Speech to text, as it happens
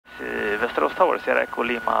Västerås Tower, Sierra Echo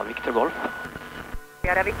Lima Victor Golf.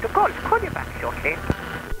 Sierra Victor Golf, call you back shortly.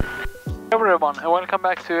 Hello everyone, and welcome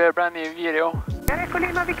back to a brand new video. Sierra Echo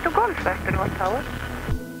Lima Victor Golf, Västerås Tower.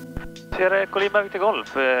 Sierra Echo Lima Victor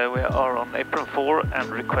Golf, we are on apron 4 and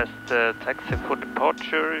request taxi for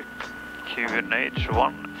departure, QNH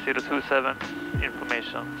 1027,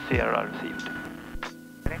 information Sierra received.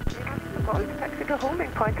 Golf, taxi to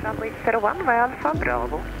holding point runway 01 via Alpha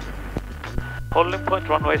Bravo. Holding point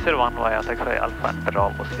runway 01 via taxiway Alpha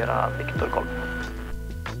Bravo, Sierra Victor Golf.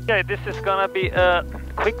 Okay, this is gonna be a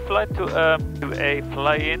quick flight to a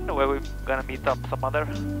fly-in where we're gonna meet up some other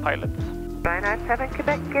pilots. Ryanair 7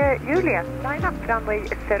 Quebec, Juliet, line up runway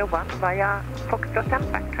 01 via Foxtrot and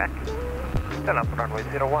backtrack. Line up runway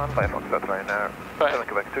 01 via Foxtrot, Ryanair 7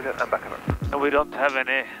 Quebec, Juliet and backtrack. And we don't have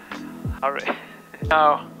any hurry.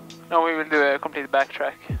 No, we will do a complete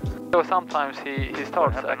backtrack. So sometimes he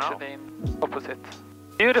starts actually in opposite.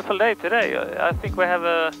 Beautiful day today. I think we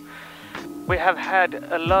have had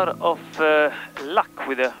a lot of luck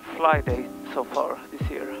with the fly day so far this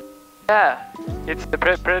year. Yeah, it's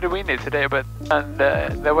pretty windy today, but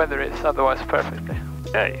the weather is otherwise perfectly.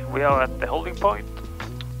 Okay, we are at the holding point.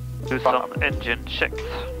 Do some engine checks.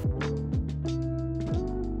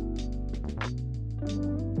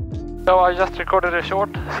 So I just recorded a short,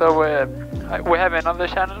 so we have another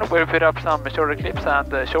channel where we put up some shorter clips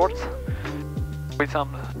and shorts with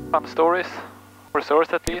some fun stories, or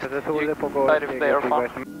stories at least. You decide if they are fun.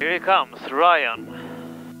 Here he comes, Ryan.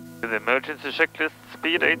 With the emergency checklist,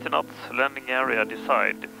 speed 80 knots, landing area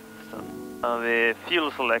decide. The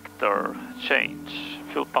fuel selector, change,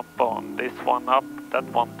 fuel pump on, this one up, that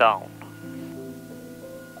one down.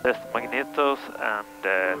 Test magnetos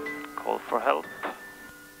and call for help.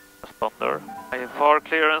 Responder. IFR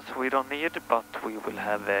clearance we don't need, but we will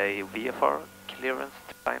have a VFR clearance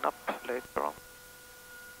to line up later on.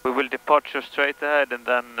 We will departure straight ahead and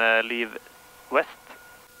then leave west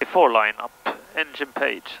before line up. Engine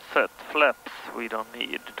page, set, flaps, we don't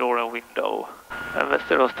need, door and window.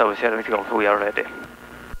 Västerås Tower, Sierra Victor Golf, we are ready.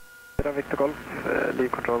 Sierra Victor Golf,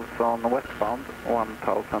 lead controls on westbound,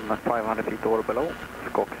 1,500 feet or below,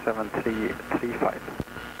 squawk 7335.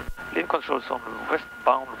 Lead controls on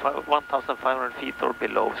westbound, 1,500 feet or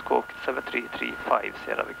below, squawk 7335,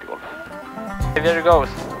 Sierra Victor Golf. Okay, there it goes.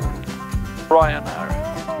 Ryan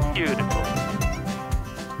here. Beautiful.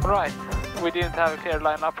 Right, we didn't have a clear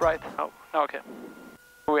line up, right? No. Okay.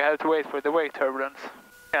 We have to wait for the wake turbulence.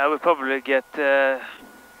 Yeah, we'll probably get Sierra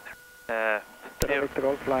Victor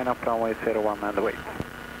Golf, line up runway 01 and wait.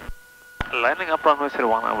 lining up runway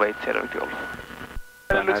 01 and wait, Sierra Victor Golf.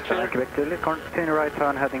 Looks clear. Quebec, Juliet, continue right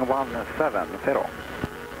turn heading 170.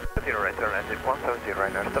 Continue right turn exit 170,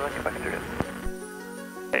 Ryanair 7 Quebec, Juliet.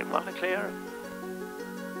 Okay, one clear.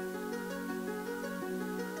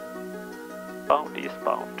 Bound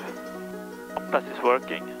eastbound. Compass is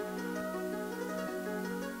working.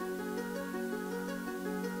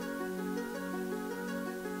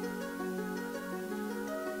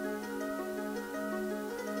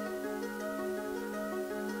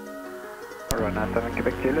 Ryanair 7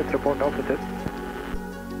 Quebec, Juliet, report altitude.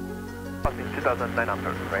 Passing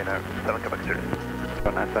 2,900, Ryanair 7 Quebec, Juliet.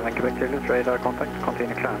 Ryanair 7 Quebec, Juliet, radar contact,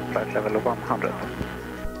 continue climb, flight level 100.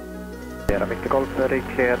 Sierra Victor Golf, ready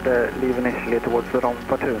cleared, leave initially towards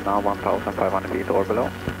Romfortuna, 1,500 feet or below.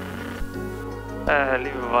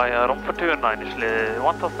 Leave via Romfortuna initially,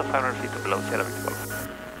 1,500 feet or below, Sierra Victor Golf.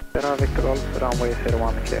 Sierra Victor Golf, runway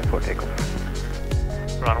 01 clear for takeoff.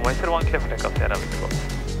 Runway 01 clear for takeoff, Sierra Victor Golf.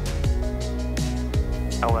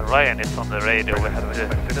 Now when Ryan is on the radio, we have to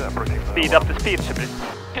speed up the speech a bit.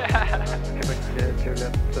 Quebec,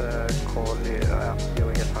 Juliet, call you, you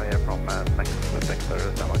will get higher from next sector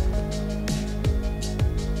 7.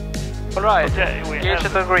 Alright, Okay, we gears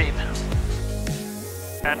have- to the green.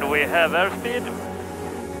 And we have airspeed.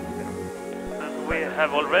 And we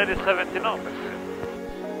have already 70 knots.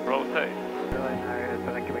 Rotate. Ryanair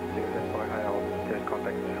 7 Quebec, Juliet, for high altitude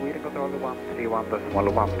contact, Sweden control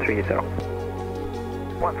 131.130.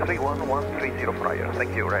 131,130 for higher,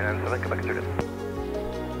 thank you, Ryanair 7 Quebec, Juliet.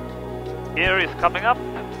 Here is coming up.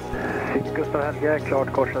 Gustav Helge,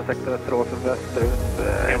 klart korsa sektor Västerås västerut,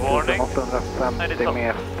 varning. 850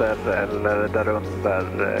 meter eller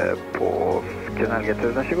därunder på Helge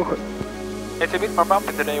 1027. It's a bit more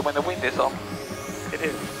bumpy today when the wind is on. It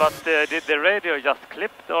is, but did the radio just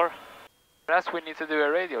clipped or? Perhaps we need to do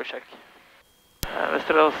a radio check.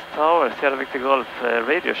 Västerås Tower, Sierra Victor Golf,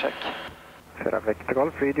 radio check. Sierra Victor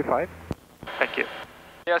Golf, radio 5. Thank you.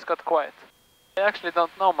 Just got quiet. I actually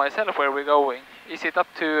don't know myself where we're going. Is it up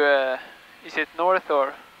to, is it north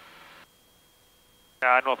or?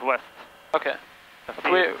 Northwest. Okay.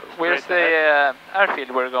 Where's the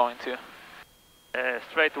airfield we're going to?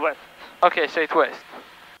 Straight west. Okay, straight west.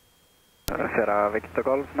 Sierra Victor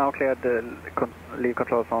Golf, now cleared lead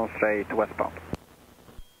controls on straight westbound.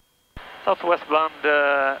 Southwestbound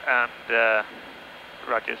and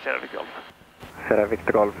Roger, Sierra Victor Golf. Sierra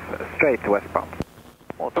Victor Golf, straight westbound.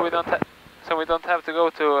 So we don't have to go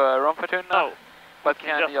to Rompertun now? No. But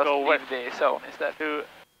can just leave west. the zone instead?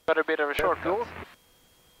 Got a bit of a shortcut.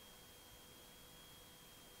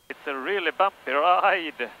 It's a really bumpy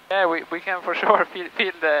ride. Yeah, we can for sure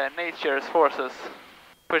feel the nature's forces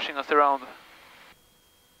pushing us around.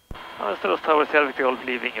 Still tower Sierra Victor Golf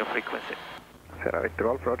leaving your frequency. Sierra Victor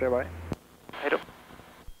Golf, Roger, bye. Hejdå.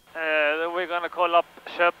 Then we're gonna call up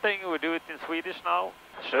Köping, we do it in Swedish now.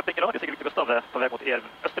 Köping idag, det är Sigrid Gustav på väg mot er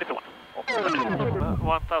österifrån.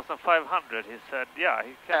 1500 he said, yeah,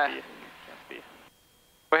 he can be.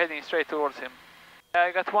 We're heading straight towards him. Yeah,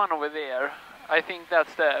 I got one over there. I think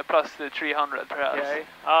that's the plus the 300 perhaps. Okay.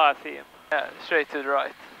 I see him. Yeah, straight to the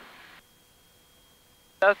right.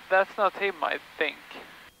 That's not him, I think.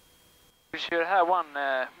 We should have one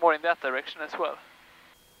more in that direction as well.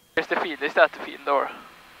 Here's the field. Is that the field or?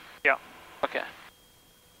 Yeah. Okay.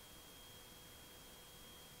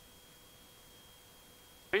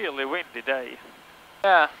 Really windy day.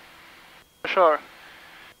 Yeah, for sure.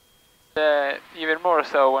 Even more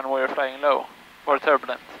so when we're flying low, more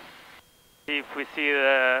turbulent. If we see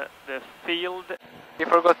the field. You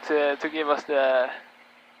forgot to give us the,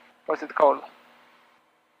 what's it called?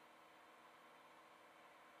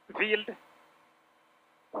 Field.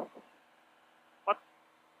 What?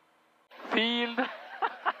 Field.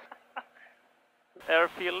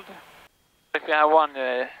 Airfield. Like we have one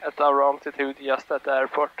at our altitude just at the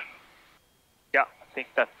airport. Yeah, I think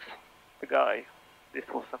that's the guy. This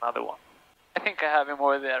was another one. I think I have him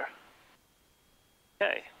over there.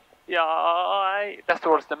 Okay. Yeah, that's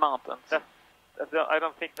towards the mountains. I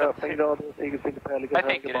don't think that's him. I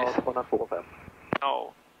think it is.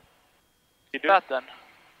 No. You do? That then.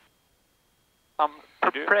 I'm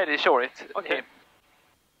pretty sure it's him.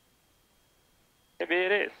 Maybe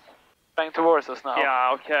it is. Flying towards us now.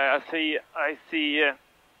 Yeah, okay, I see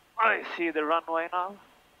the runway now.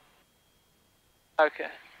 Okay.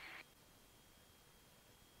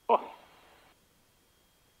 Oh.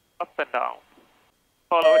 Up and down.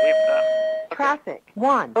 Follow him then. Traffic,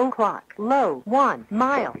 1 o'clock, low, 1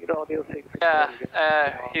 mile. Yeah,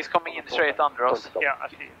 he's coming in straight under us. Yeah, I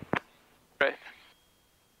see. Great.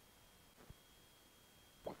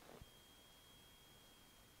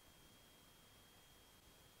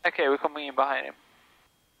 Okay, we're coming in behind him.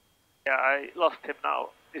 Yeah, I lost him now.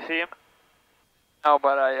 You see him? No,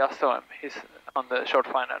 but I just saw him. He's on the short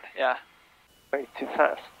final, yeah. Way too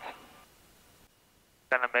fast.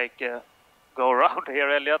 Gonna make a go around here,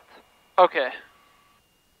 Elliot. Okay.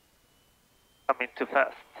 I'm in too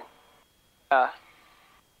fast. Yeah.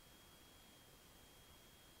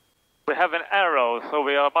 We have an arrow, so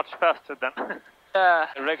we are much faster than a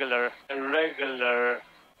regular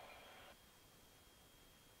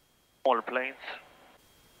small planes.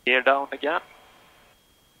 Gear down again.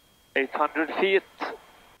 800 feet.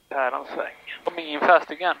 Sväng. Coming in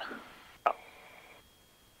fast again. Ja.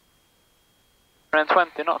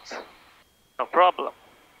 120 knots. No problem.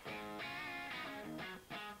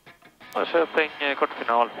 Och Köping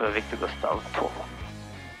kortfinal för Victor Gustav 2.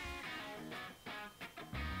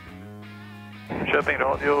 Köping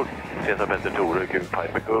radio, Cesar Petter Tore, gul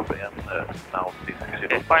Piper Gub, en nautisk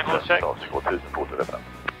final check. 2000 fotoreferens.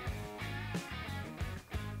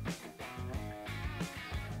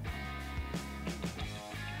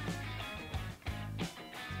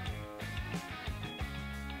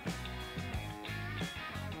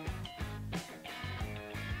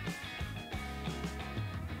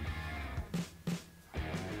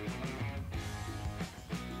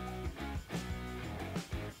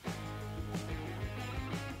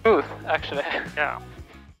 Smooth, actually. Yeah.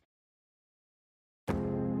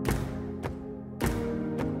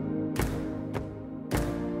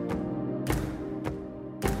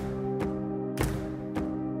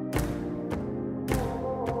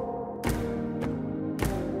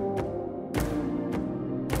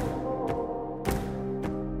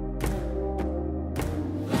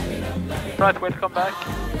 Right, welcome back.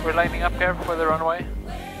 We're lining up here for the runway.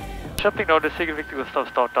 Köping då, det är Sigrid Victor Gustav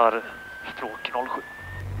startar stråk 07.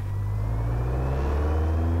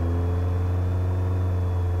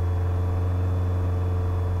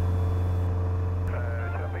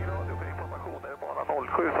 Köping radio för information, det är bara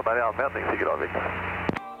 07 som är i användning, Sigrid Victor.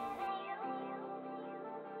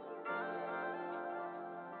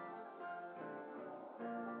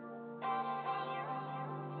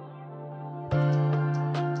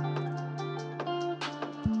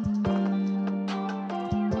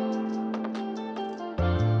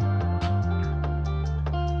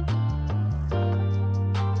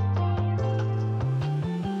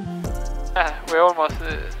 We almost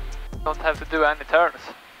don't have to do any turns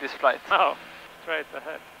this flight. No, straight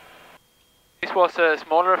ahead. This was a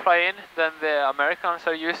smaller fly-in than the Americans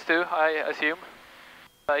are used to, I assume.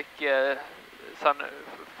 Like Sun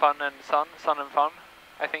and Fun,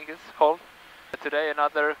 I think it's called. Today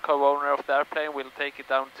another co-owner of the airplane will take it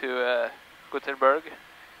down to Gothenburg,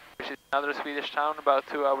 which is another Swedish town about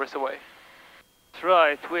 2 hours away. That's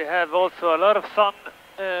right, we have also a lot of sun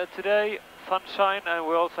today, sunshine, and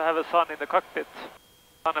we also have a sun in the cockpit.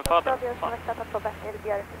 Sun and fun.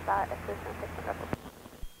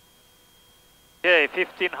 Okay,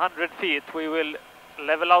 1500 feet, we will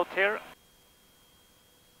level out here.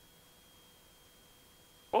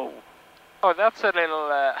 Oh, oh, that's a little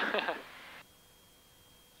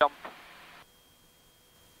jump.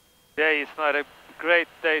 Today is not a great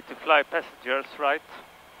day to fly passengers, right?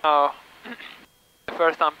 No. The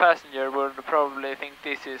first-time passenger would probably think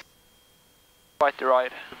this is quite the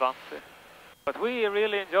ride. Bouncy. But we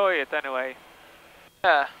really enjoy it anyway.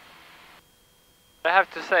 Yeah. I have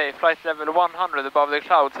to say, flight level 100 above the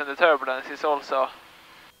clouds and the turbulence is also...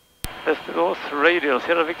 Västerås radio,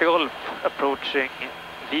 Sierra Victor Golf, approaching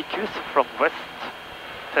VQs from west.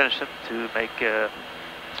 Attention to make a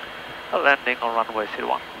landing on runway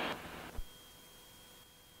 01.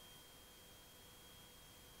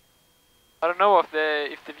 I don't know if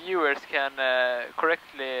the viewers can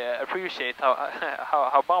correctly appreciate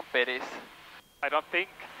how bumpy it is. I don't think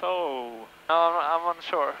so. No, I'm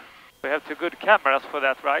unsure. We have two good cameras for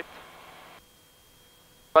that, right?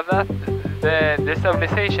 But the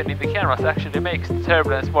stabilization in the cameras actually makes the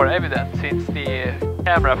turbulence more evident, since the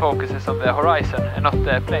camera focuses on the horizon and not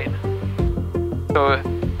the plane. So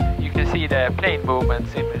you can see the plane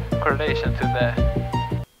movements in correlation to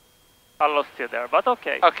the... I lost you there, but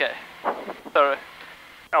okay. Okay, sorry.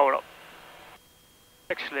 Oh, no.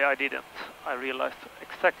 Actually, I didn't. I realized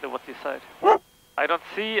exactly what you said. I don't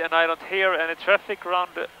see and I don't hear any traffic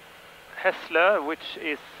around Hässle, which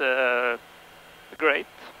is great,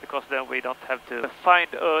 because then we don't have to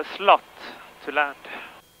find a slot to land.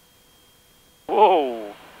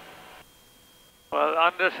 Whoa! Well,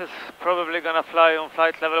 Anders is probably gonna fly on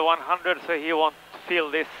flight level 100, so he won't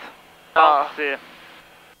feel this bouncy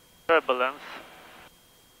turbulence.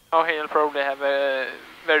 Oh, he'll probably have a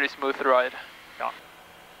very smooth ride. Yeah.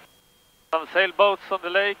 Some sailboats on the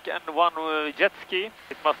lake and one jet ski.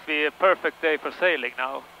 It must be a perfect day for sailing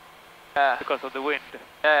now. Yeah. Because of the wind.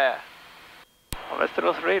 Yeah.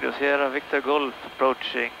 Västerås radio, Sierra Victor Golf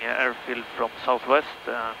approaching airfield from southwest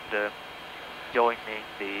and joining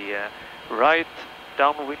the right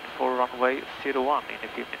downwind for runway 01 in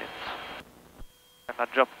a few minutes. And I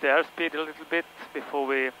drop the airspeed a little bit before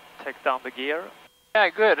we take down the gear. Yeah,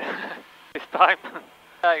 good. This time.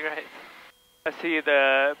 Yeah, great. I see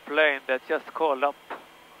the plane that just called up.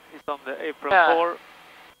 It's on the apron 4.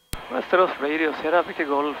 Västerås radio, Sierra Victor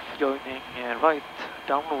Golf joining right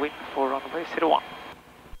downwind for runway 01.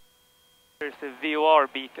 Here's the VOR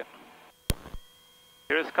beacon.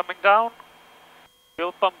 Here is coming down.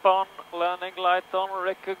 Fuel pump on, landing light on,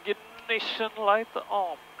 recognition light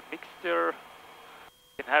on. Mixture,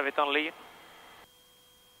 you can have it on lean.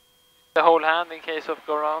 The whole hand in case of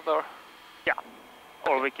go around, or? Yeah,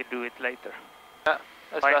 or we can do it later. Yeah,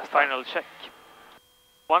 that's final check.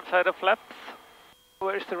 One side of flaps.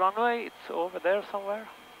 Where is the runway? It's over there somewhere.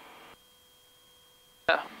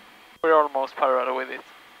 Yeah, we're almost parallel with it.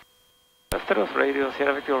 Västerås radio,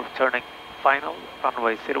 Sierra Victor turning final,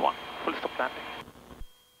 runway 01, full stop landing.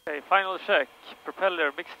 Okay, final check.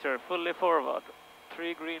 Propeller mixture fully forward.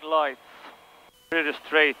 3 green lights. Pretty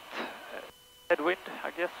straight headwind, I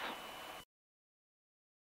guess.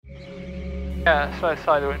 Yeah, slight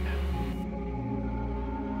sidewind.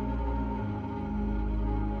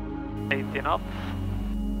 80 knots.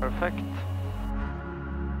 Perfect.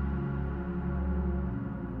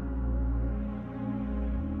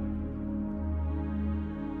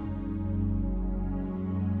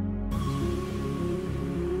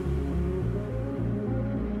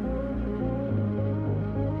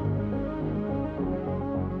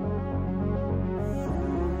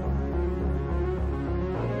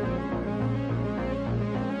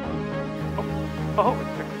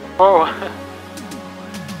 Oh!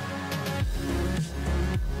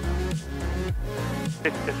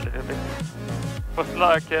 Lifted a little bit. It was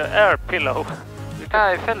like an air pillow. Yeah,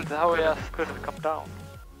 I felt how it couldn't come down.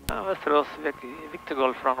 Västerås Victor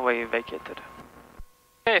Golf runway vacated.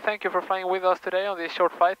 Okay, thank you for flying with us today on this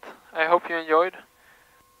short flight. I hope you enjoyed.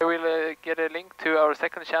 I will get a link to our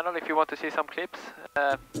second channel if you want to see some clips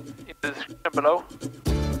in the description below.